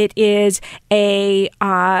if it is a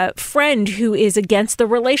friend who is against the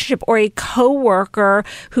relationship, or a coworker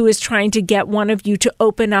who is trying to get one of you to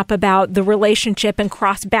open up about the relationship and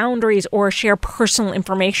cross boundaries or share personal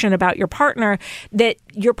information about your partner, that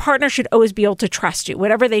your partner should always be able to trust you.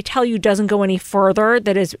 Whatever they tell you doesn't go any further,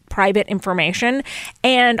 that is private information,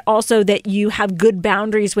 and also that you have good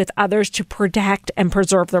boundaries with others to protect and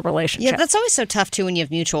preserve the relationship. Yeah, that's always so tough too when you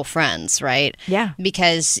have mutual friends, right? Yeah.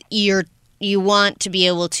 Because you want to be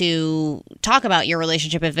able to talk about your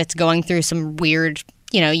relationship if it's going through some weird,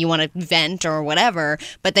 you want to vent or whatever,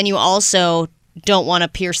 but then you also don't want to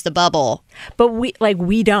pierce the bubble. But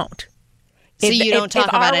we don't. So you don't talk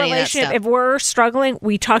about any of that stuff. If we're struggling,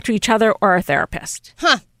 we talk to each other or our therapist.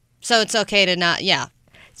 So it's okay to not, yeah.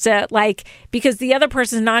 So because the other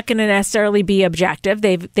person's not going to necessarily be objective.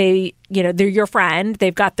 They're your friend.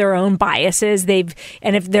 They've got their own biases.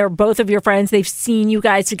 And if they're both of your friends, they've seen you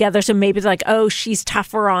guys together. So maybe it's like, oh, she's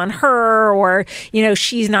tougher on her, or,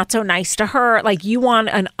 she's not so nice to her. Like, you want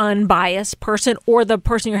an unbiased person, or the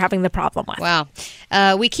person you're having the problem with. Wow.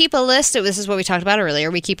 We keep a list. This is what we talked about earlier.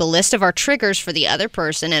 We keep a list of our triggers for the other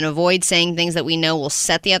person and avoid saying things that we know will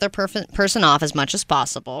set the other person off as much as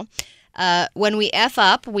possible. When we F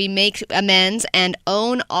up, we make amends and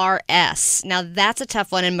own our S. Now, that's a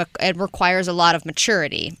tough one, and it requires a lot of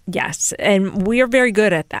maturity. Yes, and we are very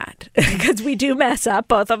good at that because we do mess up,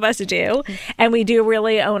 both of us do, and we do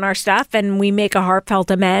really own our stuff, and we make a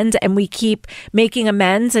heartfelt amends, and we keep making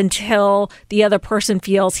amends until the other person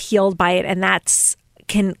feels healed by it, and that's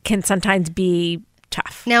can sometimes be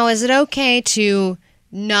tough. Now, is it okay to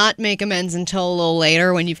not make amends until a little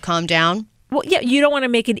later when you've calmed down? Well, yeah, you don't want to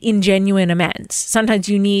make an ingenuine amends. Sometimes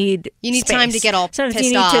you need space. Time to get all Sometimes pissed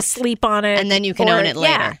you need off, to sleep on it. and then you can own it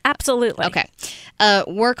later. Yeah, absolutely. Okay.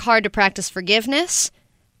 Work hard to practice forgiveness.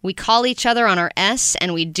 We call each other on our S,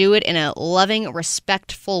 and we do it in a loving,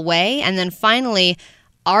 respectful way. And then finally,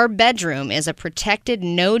 our bedroom is a protected,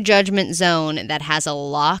 no-judgment zone that has a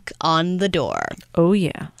lock on the door. Oh,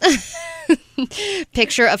 yeah.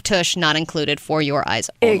 Picture of tush not included for your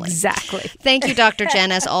eyes only. Exactly. Thank you, Dr.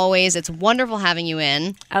 Jen, as always. It's wonderful having you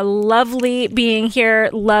in. Lovely being here.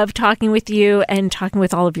 Love talking with you and talking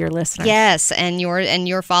with all of your listeners. Yes, and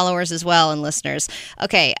your followers as well and listeners.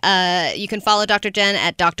 Okay, you can follow Dr. Jen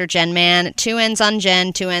at Dr. Jen Man. 2 N's on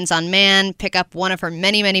Jen, 2 N's on Man. Pick up one of her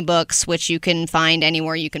many, many books, which you can find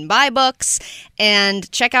anywhere you can buy books. And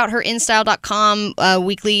check out her InStyle.com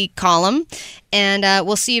weekly column. And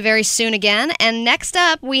we'll see you very soon again. And next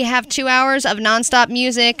up, we have 2 hours of nonstop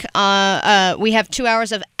music. We have 2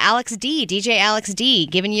 hours of DJ Alex D,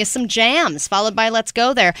 giving you some jams, followed by Let's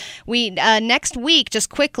Go There. Next week, just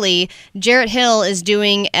quickly, Jarrett Hill is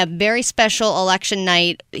doing a very special election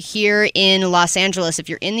night here in Los Angeles. If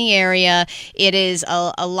you're in the area, it is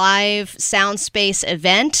a live sound space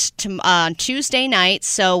event on Tuesday night.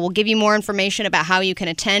 So we'll give you more information about how you can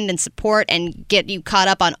attend and support and get you caught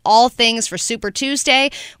up on all things for Super Tuesday.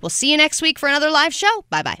 We'll see you next week for another live show.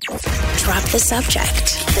 Bye-bye. Drop the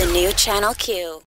Subject. The new Channel Q.